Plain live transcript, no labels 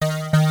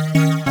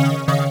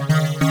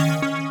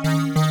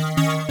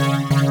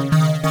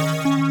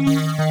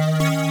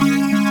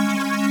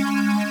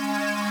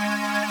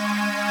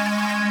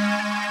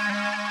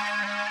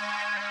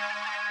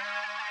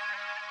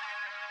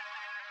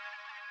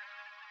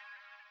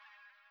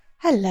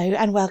Hello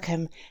and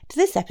welcome to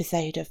this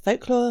episode of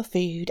Folklore,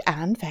 Food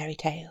and Fairy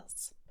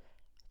Tales.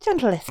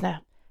 Gentle listener,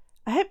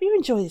 I hope you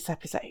enjoy this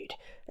episode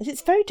as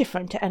it's very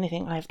different to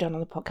anything I've done on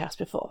the podcast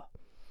before.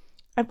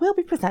 I will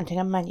be presenting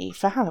a menu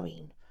for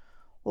Halloween,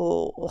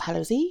 or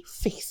Hallows Eve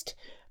feast,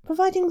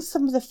 providing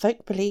some of the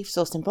folk beliefs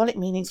or symbolic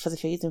meanings for the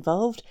foods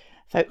involved,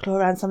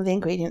 folklore and some of the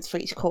ingredients for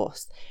each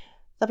course.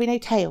 There'll be no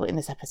tale in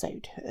this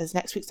episode, as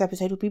next week's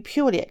episode will be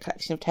purely a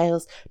collection of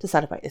tales to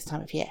celebrate this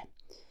time of year.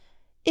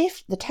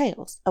 If the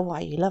tales are why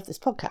you love this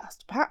podcast,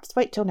 perhaps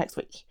wait till next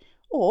week.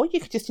 Or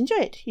you could just enjoy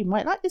it. You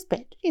might like this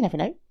bit. You never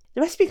know.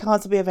 The recipe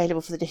cards will be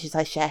available for the dishes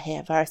I share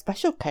here via a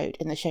special code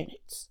in the show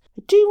notes.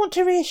 I do want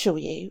to reassure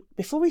you,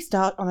 before we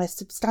start on a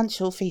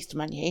substantial feast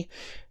menu,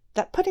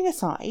 that putting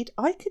aside,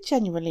 I could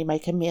genuinely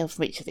make a meal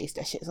from each of these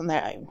dishes on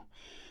their own.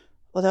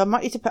 Although I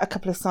might need to put a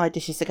couple of side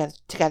dishes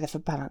together for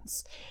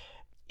balance.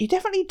 You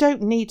definitely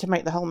don't need to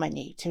make the whole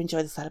menu to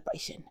enjoy the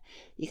celebration.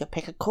 You can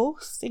pick a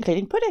course,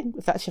 including pudding,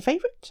 if that's your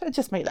favourite, and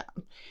just make that.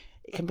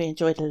 It can be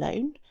enjoyed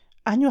alone,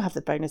 and you'll have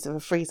the bonus of a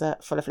freezer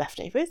full of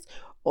leftovers,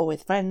 or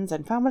with friends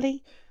and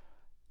family.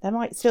 There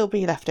might still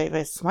be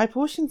leftovers. My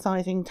portion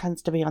sizing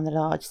tends to be on the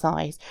large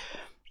size.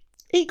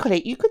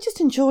 Equally, you could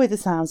just enjoy the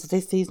sounds of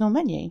this seasonal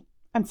menu,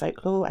 and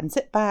folklore, and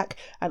sit back,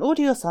 and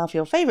order yourself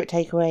your favourite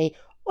takeaway,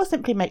 or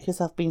simply make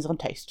yourself beans on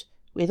toast,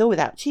 with or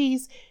without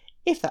cheese,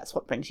 if that's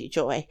what brings you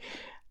joy.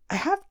 I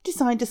have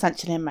designed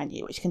essentially a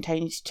menu which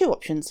contains 2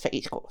 options for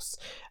each course,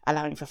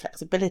 allowing for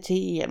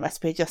flexibility and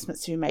recipe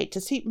adjustments to be made to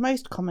suit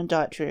most common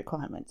dietary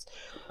requirements.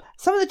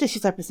 Some of the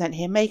dishes I present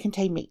here may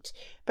contain meat,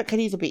 but can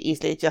either be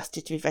easily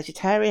adjusted to be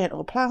vegetarian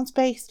or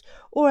plant-based,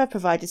 or I've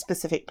provided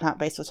specific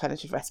plant-based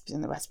alternative recipes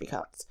in the recipe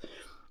cards.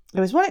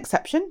 There is one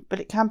exception, but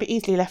it can be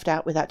easily left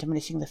out without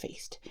diminishing the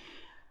feast.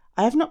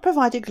 I have not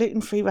provided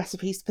gluten-free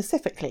recipes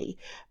specifically,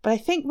 but I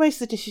think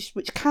most of the dishes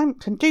which can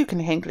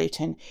contain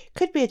gluten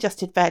could be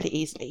adjusted fairly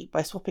easily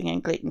by swapping in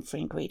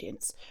gluten-free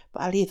ingredients,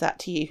 but I'll leave that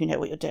to you who know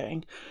what you're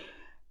doing.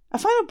 A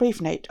final brief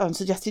note on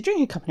suggested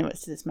drink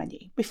accompaniments to this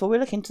menu, before we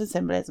look into the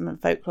symbolism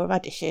and folklore of our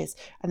dishes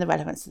and the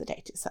relevance of the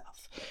date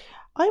itself.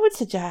 I would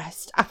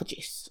suggest apple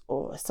juice,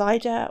 or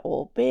cider,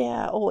 or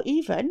beer, or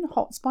even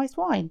hot spiced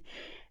wine.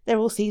 They're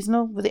all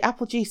seasonal, with the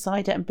apple juice,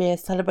 cider and beer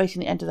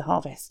celebrating the end of the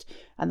harvest,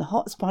 and the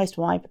hot spiced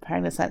wine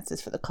preparing the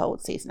senses for the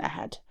cold season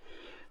ahead.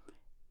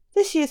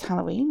 This year's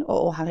Halloween, or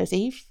All Hallows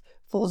Eve,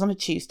 falls on a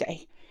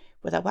Tuesday,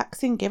 with a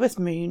waxing gibbous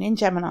moon in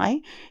Gemini,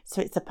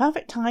 so it's the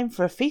perfect time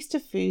for a feast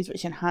of foods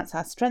which enhance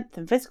our strength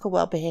and physical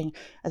well-being,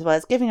 as well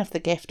as giving us the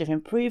gift of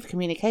improved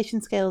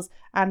communication skills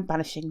and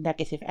banishing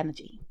negative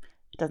energy.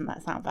 Doesn't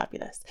that sound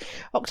fabulous?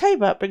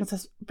 October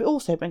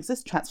also brings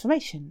us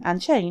transformation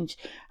and change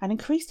and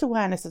increased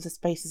awareness of the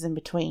spaces in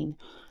between.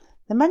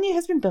 The menu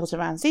has been built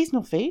around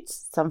seasonal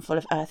foods, some full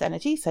of earth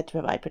energy said to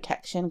provide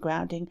protection,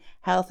 grounding,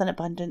 health and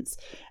abundance,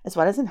 as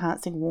well as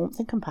enhancing warmth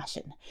and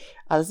compassion.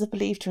 Others are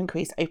believed to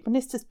increase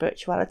openness to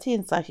spirituality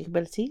and psychic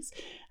abilities,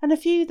 and a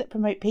few that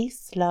promote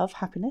peace, love,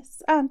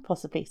 happiness, and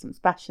possibly some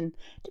passion,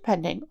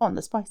 depending on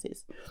the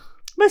spices.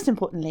 Most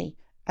importantly,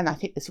 and I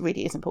think this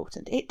really is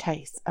important, it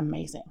tastes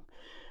amazing.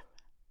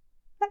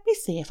 Let me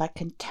see if I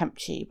can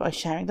tempt you by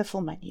sharing the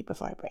full menu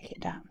before I break it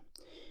down.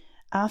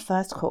 Our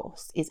first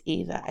course is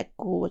either a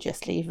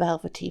gorgeously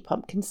velvety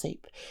pumpkin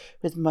soup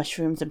with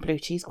mushrooms and blue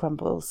cheese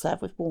crumbles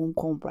served with warm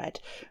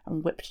cornbread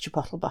and whipped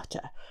chipotle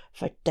butter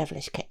for a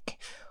devilish kick,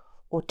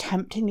 or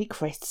temptingly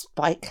crisp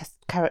spiked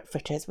carrot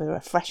fritters with a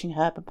refreshing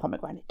herb and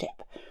pomegranate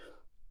dip.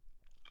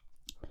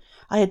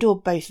 I adore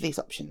both of these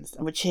options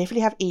and would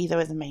cheerfully have either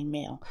as a main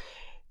meal.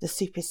 The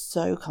soup is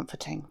so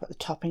comforting, but the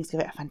toppings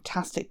give it a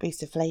fantastic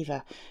boost of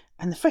flavour,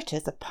 and the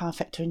fritters are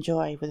perfect to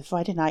enjoy with a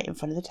Friday night in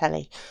front of the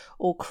telly,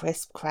 all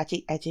crisp,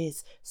 craggy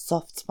edges,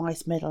 soft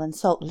spice middle and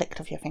salt licked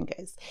off your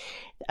fingers.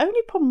 The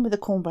only problem with the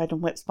cornbread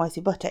and whipped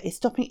spicy butter is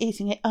stopping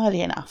eating it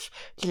early enough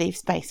to leave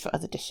space for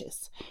other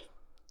dishes.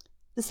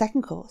 The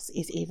second course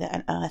is either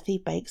an earthy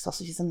baked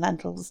sausages and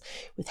lentils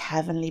with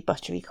heavenly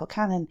buttery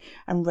colcannon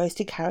and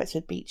roasted carrots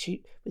with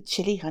beetroot with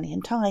chilli, honey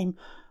and thyme,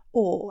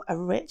 or a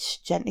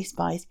rich, gently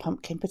spiced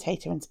pumpkin,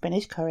 potato and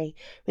spinach curry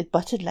with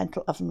buttered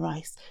lentil oven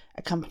rice,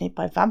 accompanied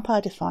by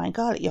vampire-defying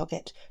garlic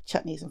yoghurt,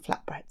 chutneys and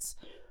flatbreads.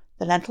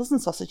 The lentils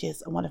and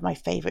sausages are one of my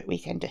favourite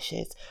weekend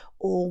dishes,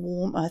 all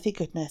warm, earthy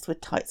goodness with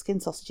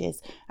tight-skinned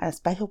sausages and a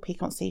special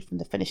piquancy from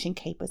the finishing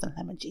capers and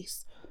lemon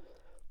juice.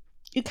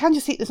 You can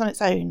just eat this on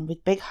its own,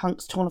 with big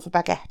hunks torn off a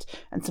baguette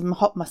and some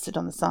hot mustard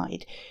on the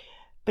side.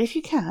 But if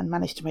you can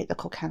manage to make the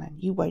colcannon,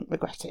 you won't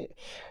regret it.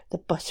 The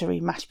buttery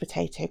mashed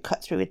potato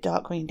cut through with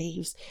dark green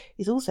leaves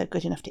is also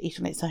good enough to eat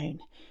on its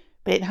own,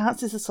 but it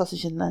enhances the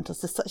sausage and lentils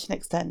to such an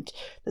extent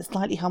that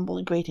slightly humble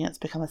ingredients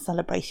become a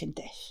celebration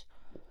dish.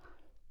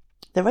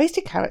 The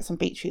roasted carrots and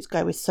beetroots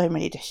go with so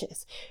many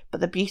dishes, but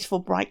the beautiful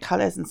bright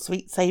colours and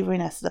sweet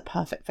savouriness are the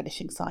perfect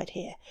finishing side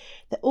here.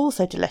 They're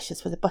also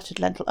delicious with the buttered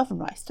lentil oven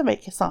rice to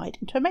make your side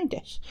into a main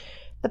dish.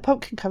 The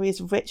pumpkin curry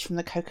is rich from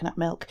the coconut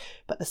milk,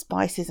 but the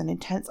spices and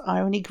intense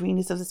irony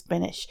greenness of the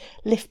spinach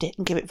lift it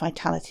and give it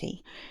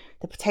vitality.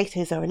 The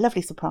potatoes are a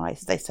lovely surprise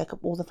as they soak up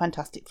all the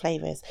fantastic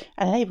flavours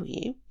and enable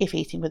you, if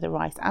eating with the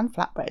rice and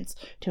flatbreads,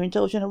 to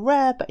indulge in a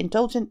rare but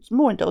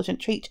more indulgent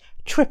treat,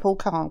 triple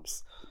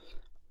carbs.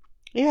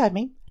 You heard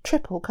me,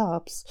 triple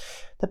carbs.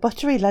 The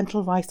buttery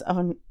lentil rice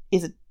oven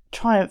is a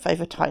triumph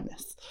over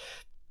tightness.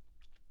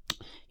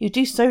 You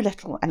do so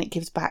little and it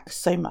gives back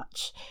so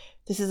much.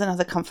 This is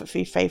another comfort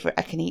food favourite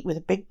I can eat with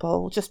a big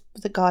bowl, just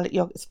with the garlic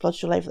yoghurt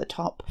splodged all over the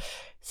top.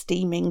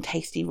 Steaming,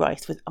 tasty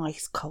rice with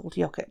ice cold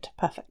yoghurt.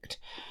 Perfect.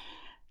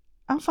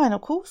 Our final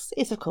course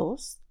is, of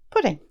course,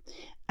 pudding,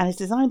 and is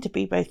designed to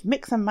be both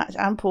mix and match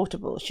and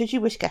portable should you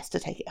wish guests to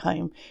take it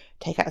home,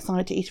 take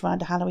outside to eat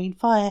around a Halloween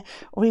fire,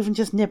 or even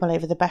just nibble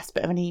over the best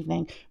bit of an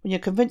evening when you're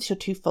convinced you're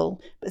too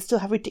full but still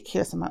have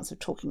ridiculous amounts of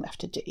talking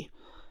left to do.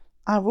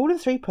 Our rule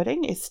of 3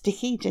 pudding is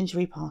sticky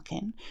gingery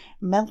parkin,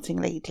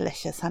 meltingly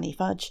delicious honey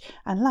fudge,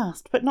 and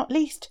last but not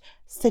least,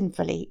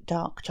 sinfully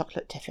dark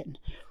chocolate tiffin.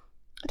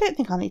 I don't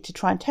think I'll need to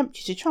try and tempt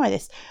you to try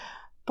this,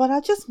 but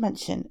I'll just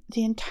mention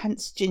the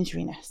intense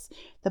gingeriness,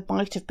 the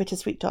bite of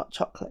bittersweet dark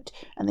chocolate,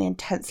 and the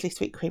intensely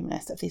sweet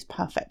creaminess of these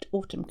perfect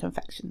autumn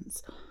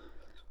confections.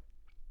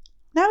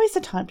 Now is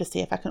the time to see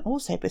if I can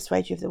also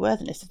persuade you of the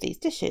worthiness of these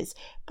dishes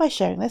by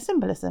showing their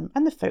symbolism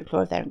and the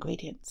folklore of their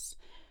ingredients.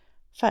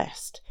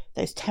 First,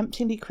 those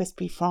temptingly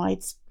crispy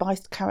fried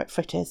spiced carrot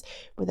fritters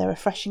with their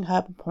refreshing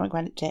herb and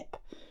pomegranate dip.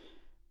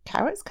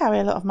 Carrots carry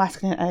a lot of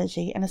masculine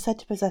energy and are said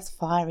to possess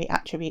fiery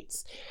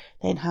attributes.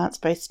 They enhance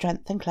both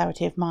strength and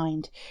clarity of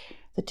mind.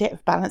 The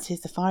dip balances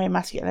the fiery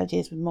masculine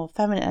energies with more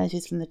feminine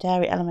energies from the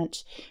dairy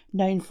element,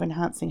 known for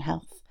enhancing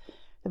health.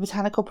 The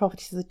botanical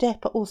properties of the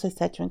dip are also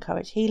said to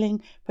encourage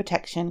healing,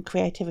 protection,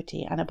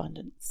 creativity and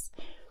abundance.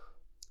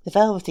 The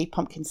velvety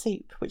pumpkin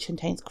soup, which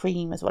contains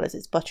cream as well as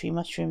its buttery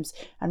mushrooms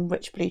and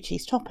rich blue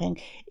cheese topping,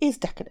 is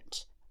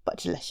decadent, but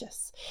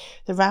delicious.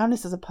 The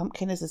roundness of the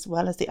pumpkin as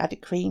well as the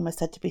added cream are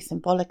said to be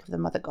symbolic of the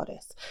mother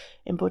goddess,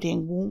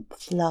 embodying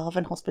warmth, love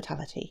and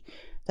hospitality.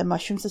 The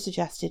mushrooms are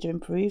suggested to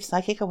improve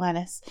psychic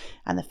awareness,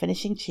 and the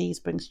finishing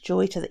cheese brings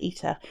joy to the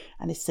eater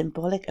and is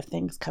symbolic of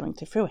things coming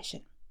to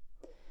fruition.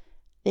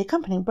 The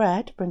accompanying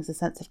bread brings a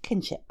sense of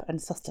kinship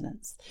and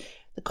sustenance.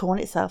 The corn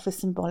itself is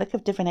symbolic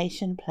of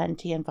divination,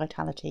 plenty and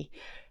vitality.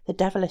 The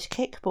devilish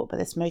kick brought by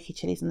the smoky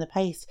chilies and the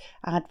paste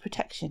add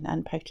protection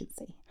and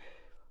potency.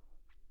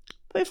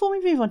 But before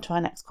we move on to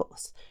our next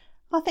course,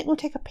 I think we'll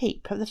take a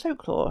peep at the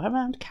folklore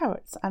around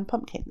carrots and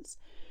pumpkins.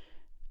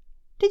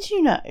 Did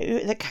you know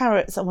that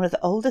carrots are one of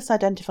the oldest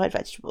identified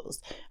vegetables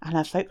and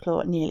have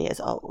folklore nearly as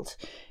old?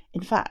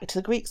 In fact,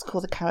 the Greeks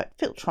called the carrot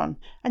philtron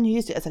and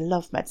used it as a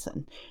love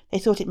medicine. They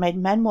thought it made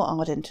men more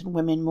ardent and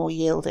women more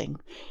yielding.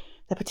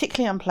 The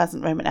particularly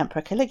unpleasant Roman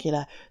Emperor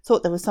Caligula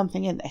thought there was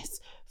something in this,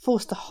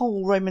 forced the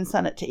whole Roman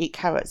Senate to eat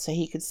carrots so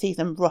he could see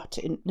them rot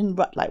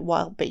like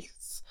wild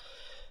beasts.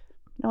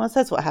 No one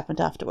says what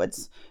happened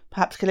afterwards.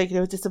 Perhaps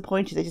Caligula was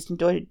disappointed they just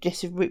enjoyed a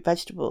dish of root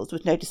vegetables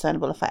with no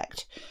discernible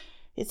effect.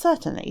 It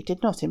certainly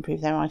did not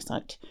improve their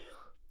eyesight.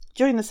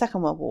 During the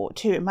Second World War,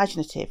 2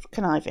 imaginative,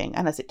 conniving,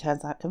 and as it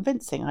turns out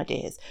convincing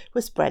ideas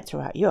were spread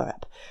throughout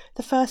Europe.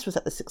 The first was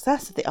that the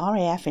success of the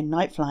RAF in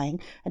night flying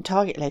and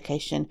target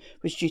location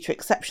was due to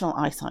exceptional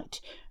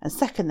eyesight, and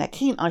second, their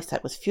keen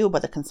eyesight was fueled by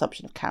the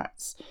consumption of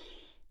carrots.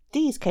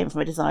 These came from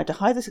a desire to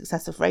hide the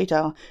success of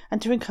radar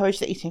and to encourage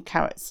the eating of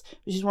carrots,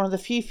 which is one of the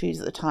few foods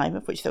at the time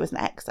of which there was an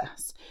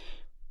excess.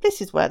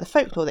 This is where the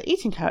folklore that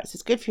eating carrots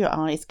is good for your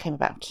eyes came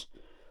about.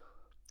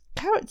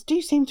 Carrots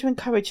do seem to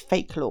encourage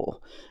folklore,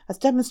 as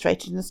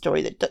demonstrated in the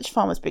story that Dutch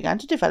farmers began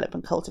to develop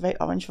and cultivate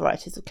orange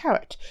varieties of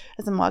carrot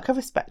as a mark of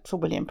respect for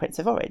William, Prince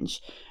of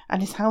Orange,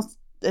 and his house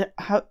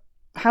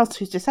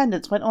whose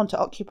descendants went on to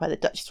occupy the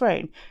Dutch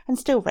throne and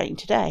still reign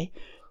today.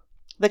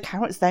 The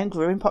carrots then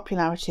grew in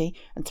popularity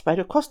and spread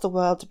across the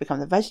world to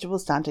become the vegetable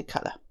standard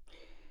colour.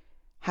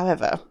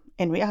 However,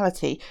 in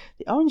reality,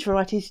 the orange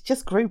varieties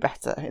just grew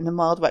better in the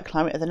mild, wet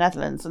climate of the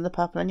Netherlands than the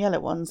purple and yellow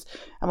ones,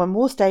 and were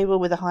more stable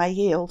with a higher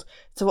yield,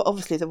 so were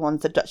obviously the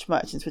ones that Dutch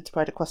merchants would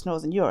spread across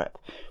northern Europe.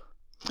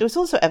 There was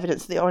also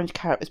evidence that the orange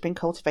carrot was being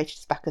cultivated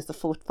as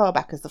far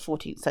back as the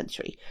 14th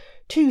century,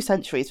 2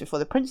 centuries before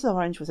the Prince of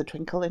Orange was a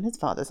twinkle in his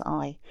father's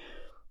eye.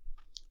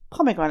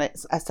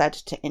 Pomegranates are said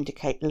to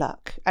indicate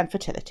luck and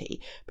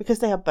fertility because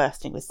they are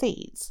bursting with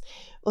seeds.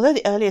 Although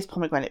the earliest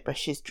pomegranate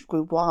bushes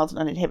grew wild and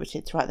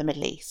uninhibited throughout the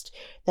Middle East,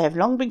 they have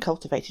long been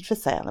cultivated for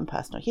sale and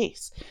personal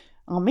use.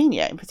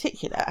 Armenia, in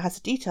particular, has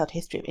a detailed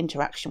history of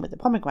interaction with the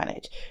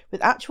pomegranate,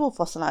 with actual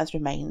fossilised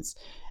remains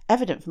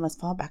evident from as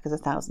far back as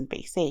 1000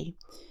 BC.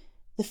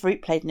 The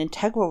fruit played an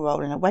integral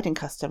role in a wedding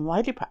custom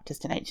widely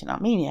practised in ancient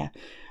Armenia.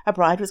 A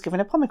bride was given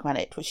a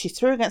pomegranate, which she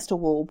threw against a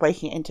wall,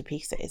 breaking it into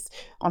pieces,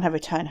 on her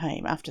return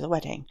home after the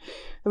wedding.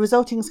 The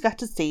resulting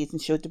scattered seeds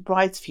ensured the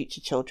bride's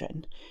future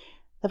children.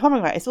 The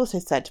pomegranate is also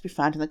said to be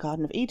found in the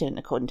Garden of Eden,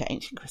 according to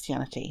ancient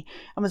Christianity,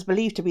 and was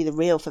believed to be the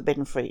real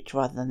forbidden fruit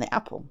rather than the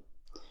apple.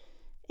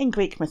 In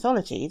Greek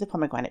mythology, the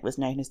pomegranate was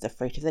known as the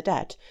fruit of the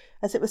dead,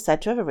 as it was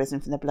said to have arisen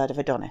from the blood of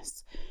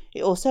Adonis.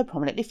 It also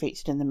prominently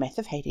featured in the myth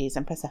of Hades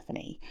and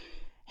Persephone.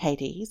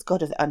 Hades,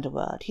 god of the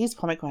underworld, used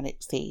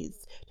pomegranate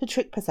seeds to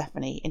trick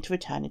Persephone into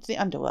returning to the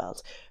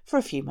underworld for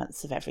a few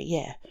months of every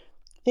year.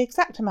 The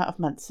exact amount of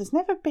months has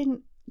never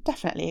been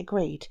definitely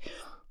agreed.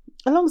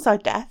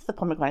 Alongside death, the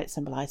pomegranate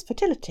symbolised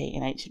fertility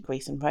in ancient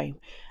Greece and Rome,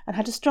 and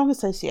had a strong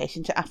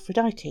association to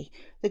Aphrodite,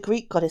 the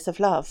Greek goddess of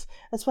love,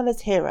 as well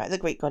as Hera, the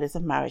Greek goddess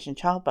of marriage and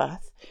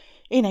childbirth.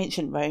 In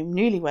ancient Rome,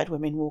 newlywed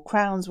women wore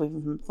crowns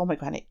woven from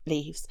pomegranate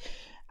leaves,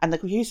 and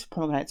the use of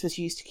pomegranates was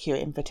used to cure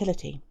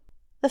infertility.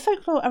 The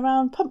folklore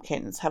around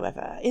pumpkins,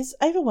 however, is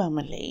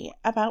overwhelmingly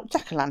about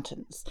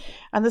jack-o'-lanterns,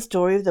 and the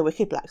story of the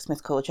wicked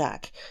blacksmith called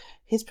Jack.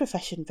 His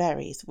profession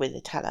varies with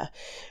the teller,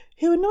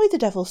 who annoyed the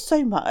devil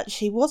so much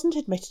he wasn't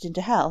admitted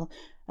into hell,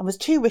 and was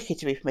too wicked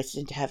to be permitted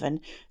into heaven,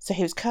 so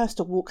he was cursed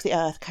to walk the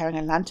earth carrying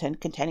a lantern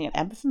containing an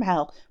ember from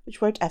hell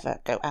which won't ever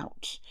go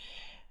out.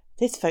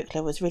 This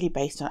folklore was really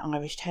based on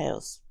Irish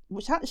tales,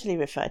 which actually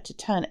referred to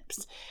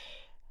turnips.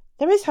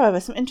 There is, however,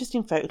 some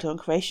interesting folklore and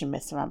creation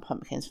myths around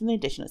pumpkins from the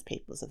indigenous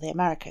peoples of the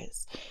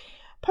Americas.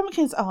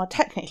 Pumpkins are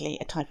technically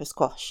a type of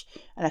squash,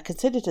 and are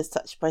considered as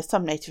such by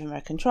some Native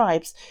American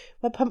tribes,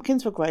 where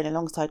pumpkins were grown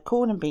alongside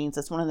corn and beans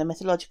as one of the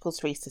mythological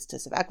three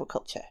sisters of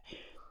agriculture.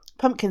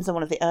 Pumpkins are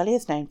one of the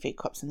earliest known food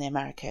crops in the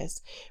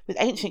Americas, with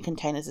ancient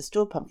containers of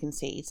stored pumpkin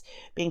seeds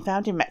being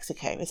found in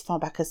Mexico as far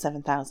back as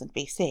 7000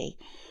 BC.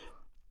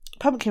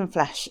 Pumpkin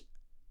flesh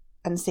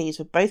and seeds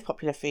were both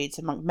popular foods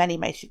among many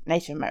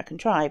Native American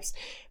tribes.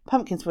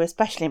 Pumpkins were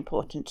especially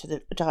important to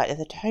the diet of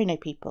the Tohono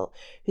people,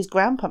 who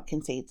ground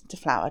pumpkin seeds into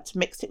flour to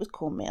mix it with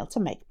cornmeal to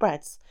make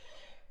breads.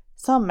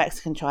 Some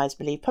Mexican tribes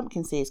believe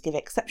pumpkin seeds give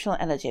exceptional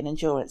energy and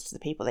endurance to the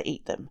people that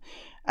eat them,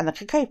 and the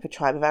Cocopa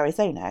tribe of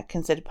Arizona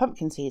considered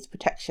pumpkin seeds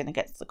protection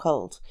against the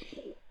cold.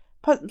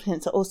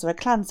 Pumpkins are also a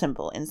clan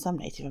symbol in some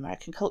Native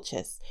American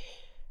cultures.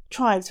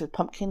 Tribes with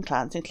pumpkin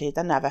clans include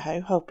the Navajo,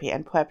 Hopi,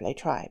 and Pueblo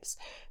tribes.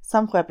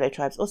 Some Pueblo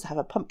tribes also have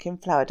a pumpkin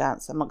flower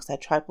dance amongst their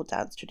tribal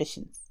dance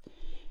traditions.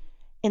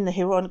 In the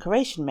Huron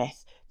creation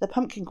myth, the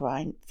pumpkin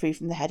grind grew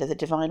from the head of the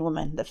divine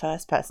woman, the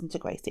first person to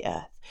grace the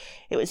earth.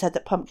 It was said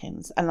that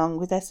pumpkins, along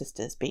with their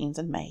sisters, beans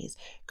and maize,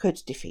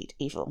 could defeat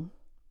evil.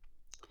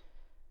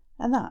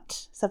 And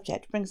that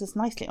subject brings us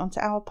nicely onto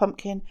our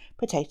pumpkin,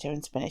 potato,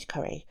 and spinach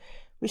curry,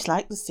 which,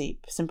 like the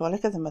soup,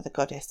 symbolic of the mother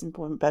goddess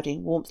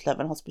embodying warmth, love,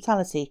 and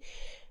hospitality,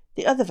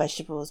 the other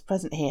vegetables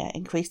present here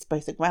increased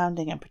both the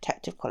grounding and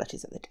protective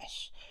qualities of the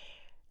dish.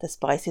 The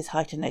spices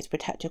heighten those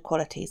protective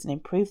qualities and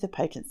improve the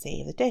potency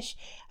of the dish,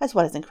 as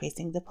well as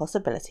increasing the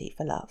possibility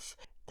for love.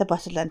 The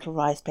buttered lentil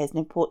rice plays an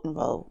important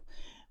role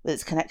with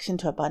its connection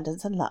to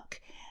abundance and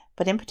luck,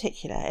 but in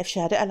particular if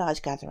shared at a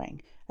large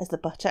gathering, as the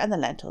butter and the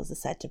lentils are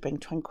said to bring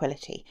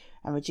tranquility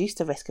and reduce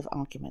the risk of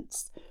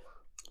arguments.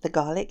 The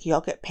garlic,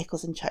 yogurt,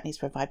 pickles and chutneys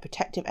provide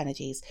protective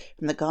energies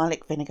from the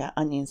garlic, vinegar,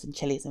 onions and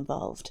chilies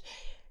involved.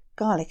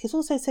 Garlic is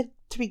also said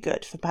to be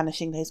good for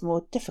banishing those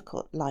more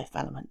difficult life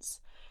elements.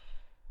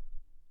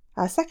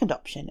 Our second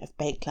option of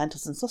baked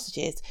lentils and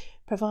sausages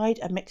provide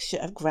a mixture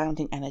of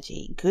grounding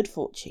energy, good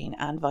fortune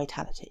and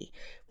vitality,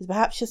 with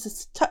perhaps just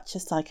a touch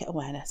of psychic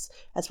awareness,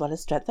 as well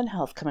as strength and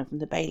health coming from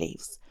the bay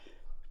leaves.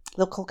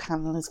 The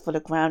colcannon is full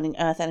of grounding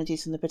earth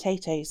energies from the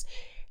potatoes.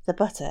 The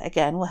butter,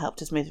 again, will help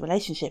to smooth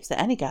relationships at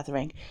any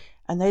gathering,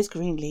 and those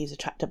green leaves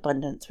attract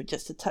abundance with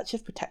just a touch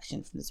of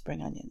protection from the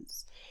spring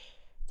onions.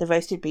 The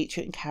roasted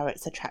beetroot and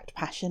carrots attract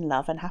passion,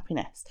 love and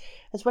happiness,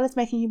 as well as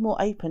making you more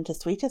open to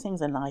sweeter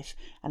things in life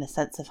and a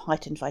sense of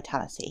heightened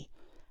vitality.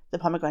 The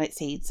pomegranate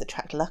seeds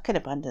attract luck and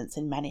abundance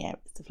in many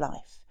areas of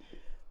life.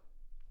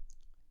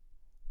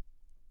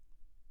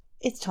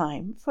 It's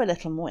time for a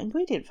little more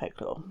ingredient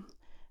folklore.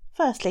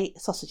 Firstly,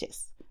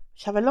 sausages,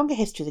 which have a longer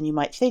history than you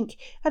might think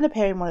and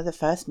appear in one of the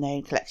first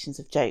known collections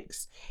of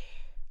jokes.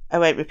 I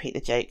won't repeat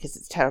the joke because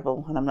it's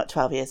terrible and I'm not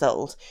 12 years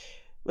old,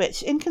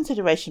 which in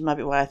consideration might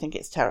be why I think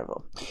it's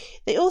terrible.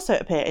 They also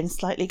appear in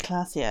slightly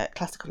classier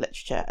classical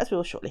literature, as we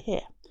will shortly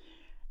hear.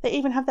 They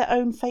even have their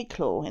own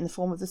folklore in the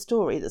form of the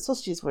story that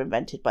sausages were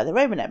invented by the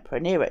Roman Emperor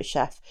Nero's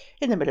chef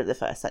in the middle of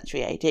the 1st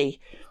century AD,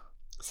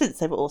 since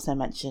they were also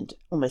mentioned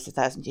almost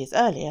 1,000 years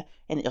earlier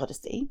in the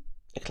Odyssey,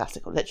 the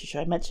classical literature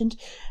I mentioned.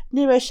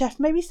 Nero's chef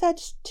may be said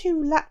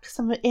to lack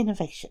some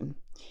innovation.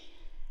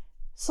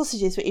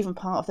 Sausages were even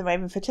part of the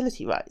Roman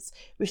fertility rites,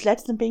 which led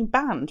to them being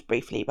banned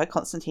briefly by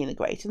Constantine the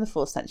Great in the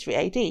 4th century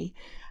AD.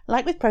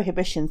 Like with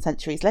prohibition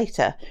centuries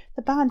later,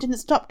 the ban didn't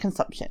stop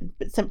consumption,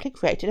 but simply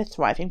created a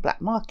thriving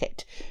black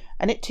market,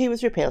 and it too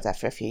was repealed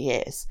after a few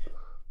years.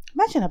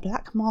 Imagine a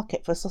black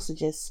market for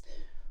sausages,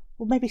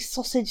 or maybe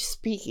sausage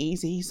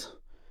speakeasies.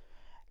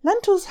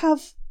 Lentils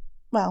have,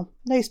 well,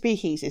 no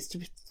speakeasies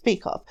to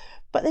speak of,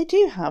 but they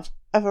do have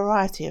a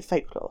variety of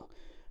folklore,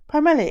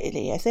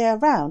 primarily as they are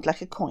round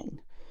like a coin.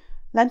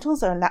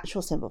 Lentils are a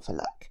natural symbol for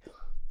luck.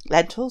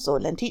 Lentils, or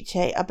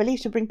lenticchie, are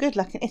believed to bring good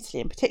luck in Italy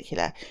in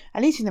particular,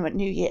 and eating them at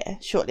New Year,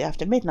 shortly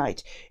after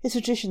midnight, is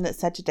a tradition that's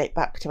said to date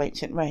back to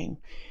ancient Rome.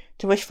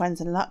 To wish friends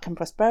and luck and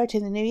prosperity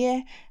in the new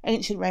year,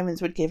 ancient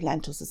Romans would give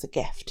lentils as a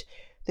gift.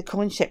 The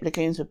coin-shaped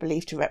legumes were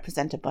believed to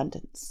represent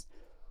abundance.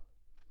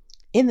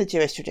 In the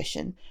Jewish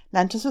tradition,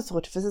 lentils were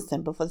thought of as a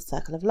symbol for the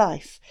circle of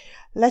life.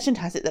 Legend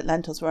has it that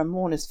lentils were a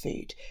mourner's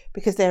food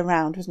because their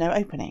round was no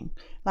opening,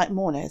 like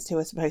mourners who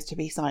were supposed to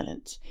be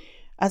silent.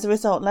 As a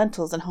result,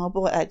 lentils and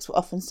hard-boiled eggs were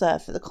often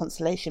served for the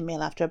consolation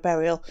meal after a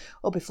burial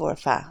or before a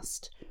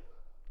fast.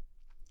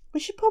 We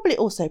should probably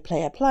also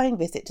pay a flying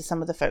visit to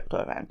some of the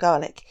folklore around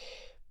garlic,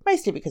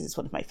 mostly because it's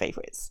one of my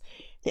favourites.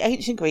 The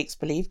ancient Greeks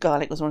believed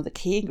garlic was one of the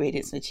key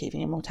ingredients in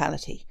achieving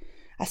immortality.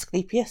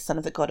 Asclepius, son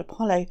of the god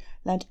Apollo,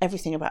 learned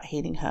everything about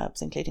healing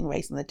herbs, including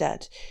raising the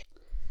dead.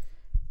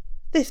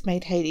 This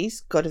made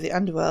Hades, god of the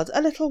underworld,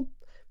 a little,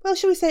 well,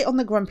 shall we say, on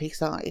the grumpy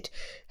side.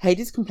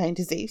 Hades complained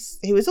to Zeus,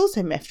 who was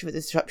also miffed with the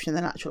disruption in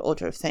the natural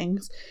order of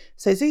things,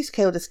 so Zeus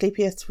killed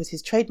Asclepius with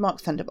his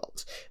trademark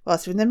thunderbolt,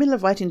 whilst in the middle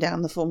of writing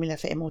down the formula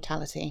for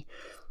immortality.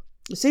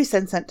 Zeus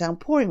then sent down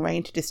pouring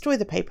rain to destroy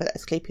the paper that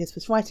Asclepius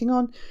was writing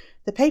on.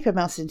 The paper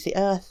melted into the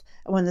earth,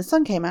 and when the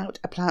sun came out,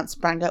 a plant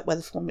sprang up where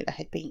the formula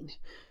had been.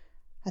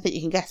 I think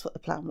you can guess what the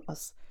plan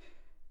was.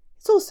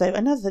 It's also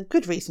another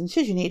good reason,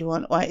 should you need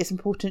one, why it is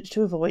important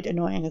to avoid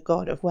annoying a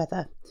god of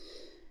weather.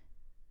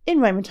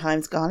 In Roman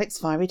times, garlic's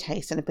fiery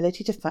taste and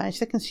ability to furnish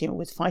the consumer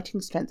with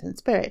fighting strength and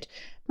spirit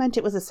meant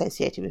it was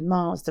associated with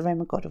Mars, the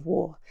Roman god of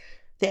war.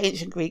 The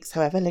ancient Greeks,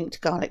 however, linked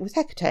garlic with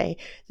Hecate,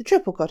 the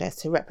triple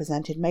goddess who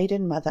represented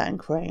maiden, mother and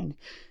crone.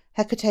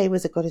 Hecate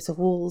was a goddess of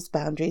walls,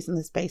 boundaries and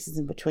the spaces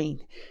in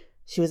between.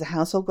 She was a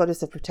household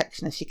goddess of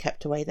protection as she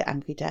kept away the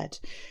angry dead.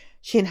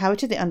 She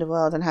inhabited the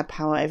underworld and had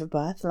power over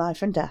birth,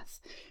 life and death,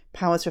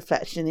 powers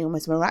reflected in the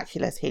almost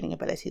miraculous healing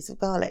abilities of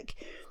garlic.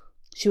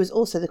 She was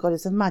also the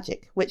goddess of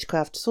magic,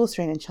 witchcraft,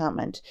 sorcery and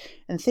enchantment,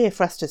 and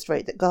Theophrastus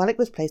wrote that garlic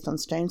was placed on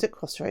stones at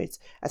crossroads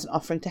as an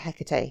offering to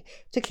Hecate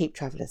to keep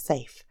travellers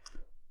safe.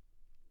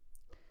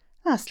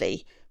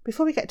 Lastly,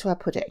 before we get to our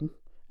pudding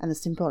and the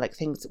symbolic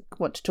things we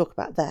want to talk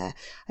about there,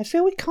 I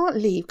feel we can't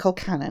leave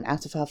Colcannon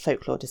out of our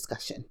folklore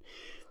discussion.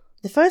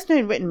 The first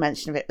known written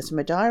mention of it was from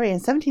a diary in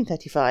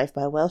 1735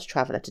 by a Welsh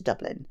traveller to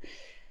Dublin.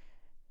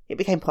 It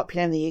became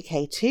popular in the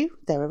UK too.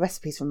 There were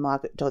recipes from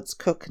Margaret Dodd's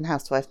Cook and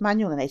Housewife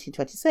Manual in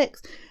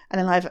 1826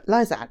 and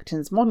Eliza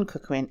Acton's Modern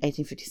Cookery in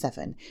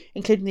 1857,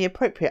 including the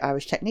appropriate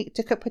Irish technique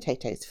to cook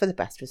potatoes for the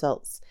best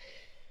results.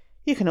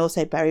 You can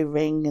also bury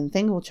ring and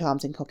thingle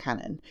charms in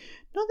Colcannon.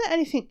 Not that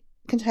anything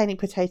containing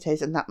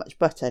potatoes and that much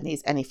butter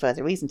needs any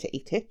further reason to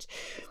eat it.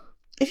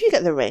 If you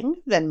get the ring,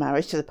 then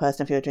marriage to the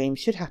person of your dreams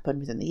should happen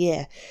within the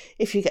year.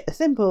 If you get the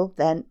thimble,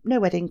 then no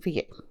wedding for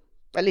you,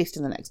 at least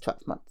in the next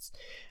 12 months.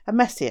 A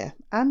messier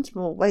and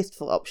more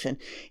wasteful option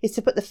is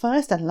to put the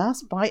first and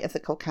last bite of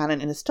the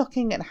Colcannon in a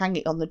stocking and hang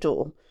it on the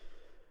door.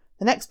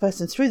 The next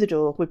person through the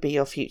door would be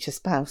your future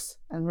spouse,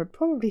 and would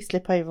probably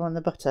slip over on the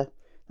butter.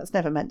 That's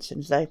never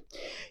mentioned, though.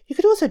 You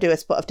could also do a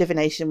spot of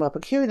divination while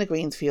procuring the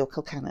greens for your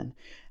Colcannon.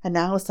 A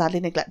now sadly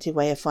neglected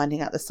way of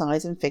finding out the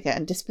size and figure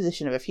and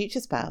disposition of a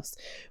future spouse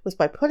was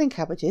by pulling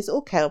cabbages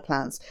or kale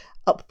plants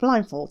up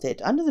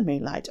blindfolded under the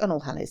moonlight on All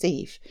Hallows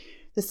Eve.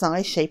 The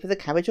size, shape of the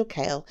cabbage or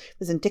kale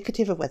was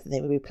indicative of whether they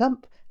would be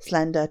plump,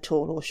 slender,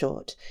 tall or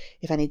short.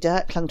 If any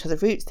dirt clung to the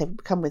roots, they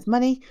would come with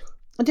money,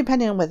 and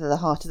depending on whether the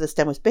heart of the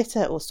stem was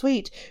bitter or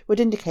sweet, would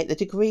indicate the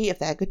degree of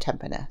their good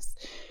temperness.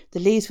 The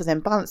leaves were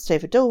then balanced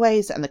over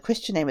doorways, and the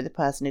Christian name of the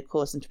person who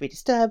caused them to be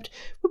disturbed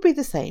would be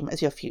the same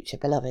as your future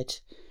beloved.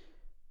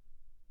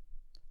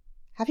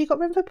 Have you got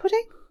room for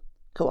pudding?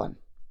 Go on,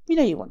 you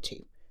know you want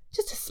to.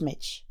 Just a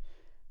smidge.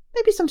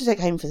 Maybe some to take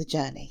home for the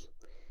journey.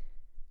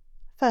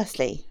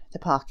 Firstly, the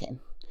parking.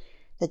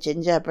 The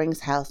ginger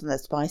brings health and the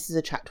spices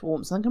attract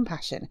warmth and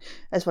compassion,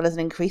 as well as an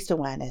increased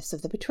awareness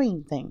of the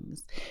between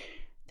things.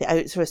 The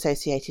oats are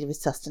associated with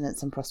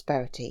sustenance and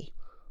prosperity.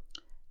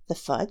 The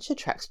fudge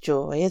attracts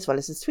joy as well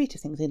as the sweeter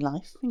things in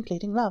life,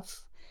 including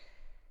love.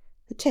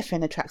 The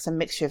tiffin attracts a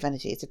mixture of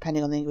energies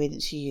depending on the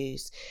ingredients you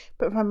use,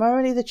 but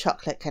primarily the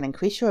chocolate can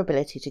increase your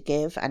ability to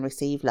give and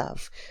receive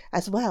love,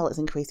 as well as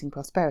increasing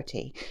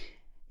prosperity.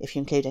 If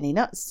you include any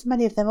nuts,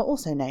 many of them are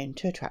also known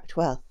to attract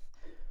wealth.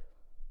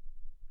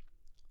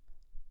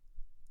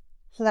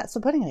 So that's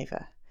the pudding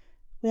over.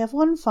 We have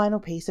one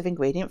final piece of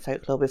ingredient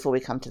folklore before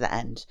we come to the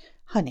end: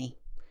 honey.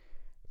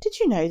 Did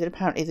you know that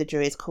apparently the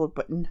Druids called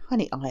Britain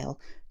Honey Isle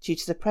due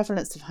to the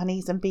prevalence of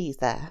honeys and bees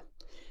there?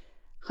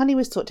 Honey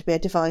was thought to be a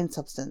divine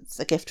substance,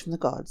 a gift from the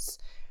gods.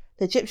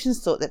 The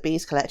Egyptians thought that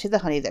bees collected the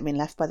honey that had been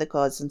left by the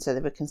gods, and so they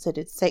were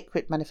considered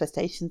sacred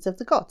manifestations of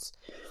the gods.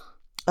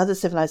 Other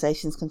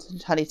civilizations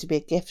considered honey to be a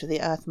gift of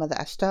the earth mother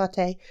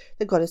Astarte,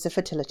 the goddess of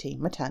fertility,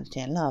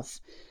 maternity and love.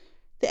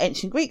 The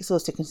ancient Greeks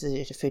also considered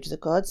it a food of the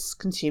gods,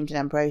 consumed in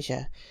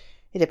ambrosia.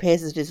 It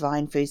appears as a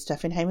divine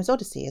foodstuff in Homer's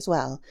Odyssey as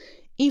well.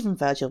 Even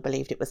Virgil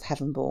believed it was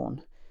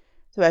heaven-born.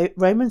 The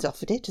Romans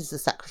offered it as a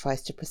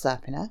sacrifice to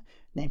Proserpina,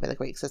 named by the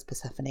Greeks as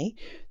Persephone,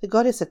 the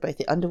goddess of both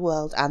the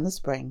underworld and the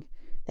spring.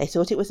 They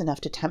thought it was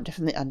enough to tempt her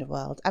from the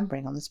underworld and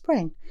bring on the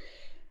spring.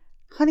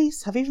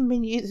 Honeys have even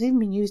been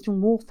used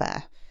in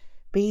warfare.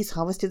 Bees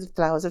harvested the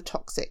flowers of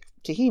toxic,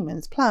 to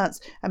humans, plants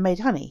and made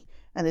honey,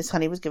 and this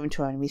honey was given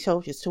to enemy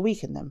soldiers to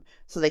weaken them,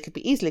 so they could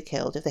be easily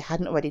killed if they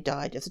hadn't already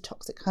died of the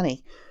toxic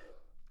honey.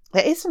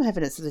 There is some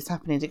evidence of this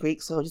happening to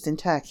Greek soldiers in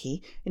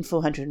Turkey in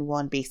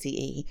 401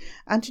 BCE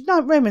and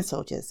to Roman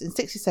soldiers in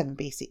 67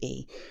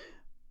 BCE,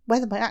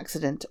 whether by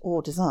accident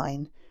or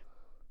design.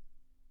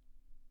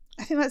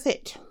 I think that's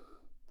it.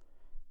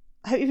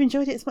 I hope you've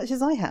enjoyed it as much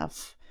as I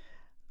have.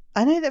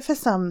 I know that for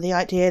some, the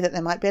idea that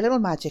there might be a little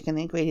magic in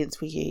the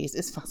ingredients we use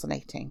is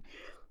fascinating.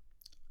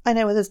 I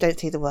know others don't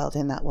see the world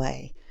in that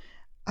way.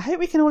 I hope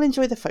we can all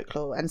enjoy the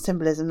folklore and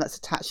symbolism that's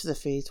attached to the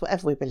foods,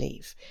 whatever we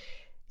believe.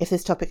 If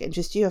this topic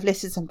interests you, I've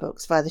listed some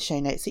books via the show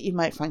notes that you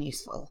might find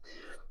useful.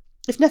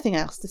 If nothing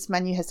else, this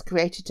menu has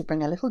created to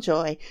bring a little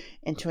joy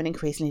into an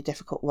increasingly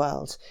difficult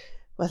world,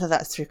 whether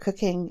that's through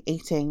cooking,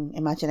 eating,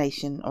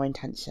 imagination, or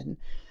intention.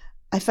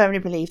 I firmly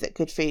believe that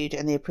good food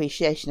and the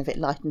appreciation of it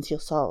lightens your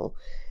soul,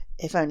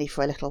 if only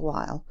for a little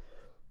while.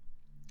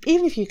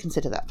 Even if you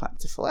consider that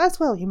factorful, as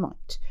well you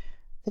might.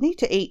 The need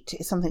to eat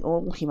is something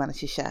all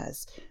humanity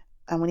shares,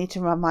 and we need to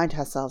remind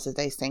ourselves of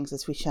those things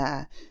as we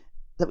share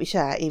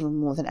even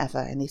more than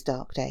ever in these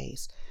dark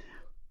days.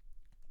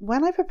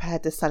 When I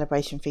prepared this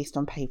celebration feast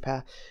on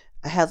paper,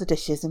 I held the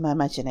dishes in my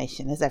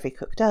imagination, as every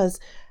cook does,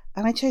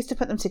 and I chose to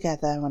put them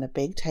together on a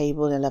big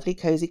table in a lovely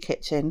cosy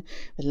kitchen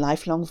with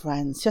lifelong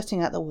friends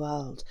shutting out the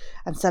world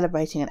and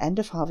celebrating an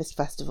end-of-harvest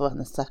festival and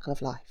the circle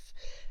of life.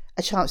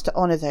 A chance to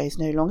honour those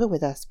no longer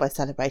with us by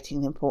celebrating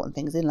the important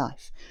things in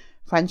life: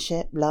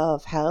 friendship,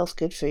 love, health,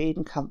 good food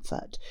and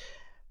comfort.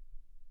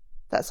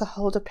 That's a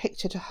harder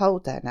picture to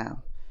hold there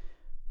now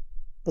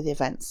with the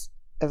events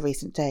of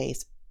recent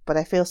days, but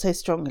I feel so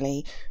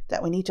strongly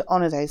that we need to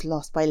honour those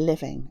lost by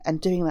living and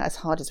doing that as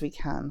hard as we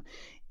can,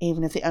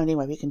 even if the only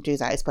way we can do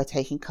that is by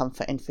taking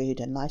comfort in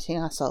food and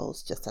lighting our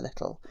souls just a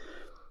little.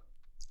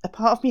 A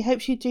part of me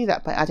hopes you do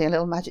that by adding a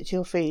little magic to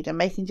your food and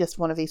making just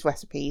one of these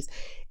recipes,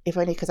 if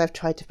only because I've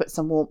tried to put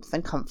some warmth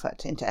and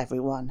comfort into every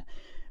one.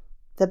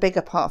 The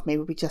bigger part of me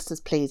would be just as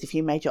pleased if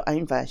you made your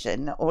own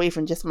version, or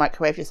even just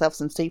microwave yourself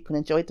some soup and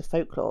enjoyed the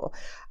folklore,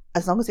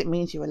 as long as it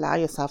means you allow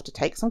yourself to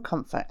take some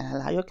comfort and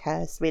allow your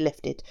cares to be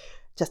lifted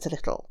just a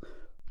little.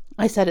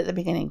 I said at the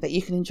beginning that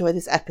you can enjoy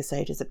this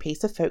episode as a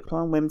piece of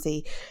folklore and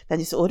whimsy, then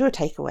just order a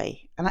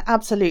takeaway, and I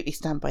absolutely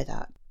stand by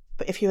that.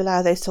 But if you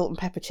allow those salt and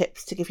pepper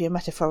chips to give you a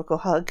metaphorical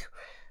hug,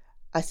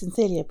 I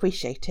sincerely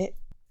appreciate it.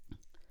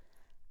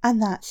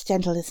 And that,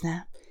 gentle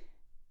listener,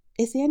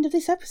 is the end of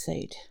this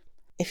episode.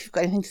 If you've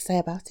got anything to say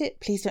about it,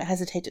 please don't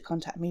hesitate to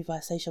contact me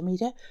via social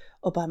media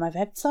or by my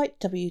website,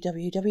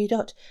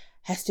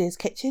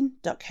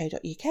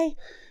 www.hestierskitchen.co.uk.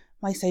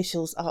 My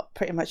socials are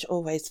pretty much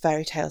always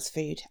Fairy Tales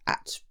Food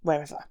at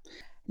wherever.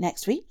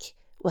 Next week,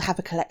 we'll have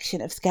a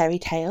collection of scary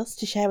tales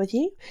to share with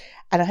you,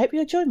 and I hope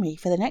you'll join me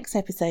for the next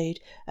episode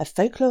of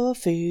Folklore,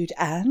 Food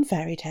and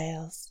Fairy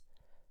Tales.